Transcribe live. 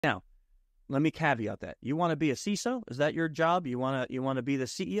let me caveat that. You want to be a CISO? Is that your job? You want to be the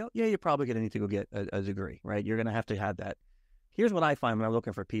CEO? Yeah, you're probably going to need to go get a degree, right? You're going to have that. Here's what I find when I'm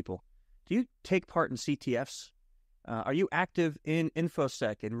looking for people. Do you take part in CTFs? Are you active in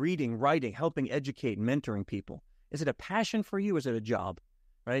InfoSec and reading, writing, helping educate, mentoring people? Is it a passion for you? Is it a job,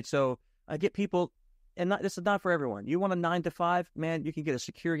 right? So I get people, and this is not for everyone. You want a 9-to-5, man, you can get a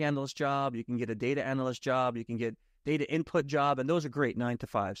security analyst job. You can get a data analyst job. You can get data input job, and those are great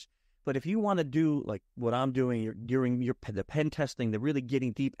 9-to-5s. But if you want to do like what I'm doing during the pen testing, the really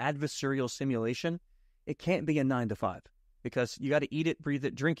getting deep adversarial simulation, it can't be a 9-to-5 because you got to eat it, breathe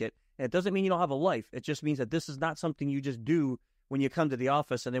it, drink it. And it doesn't mean you don't have a life. It just means that this is not something you just do when you come to the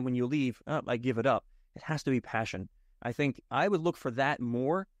office and then when you leave, I give it up. It has to be passion. I think I would look for that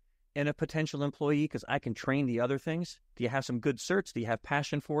more in a potential employee because I can train the other things. Do you have some good certs? Do you have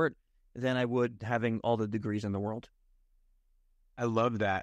passion for it? Than I would having all the degrees in the world. I love that.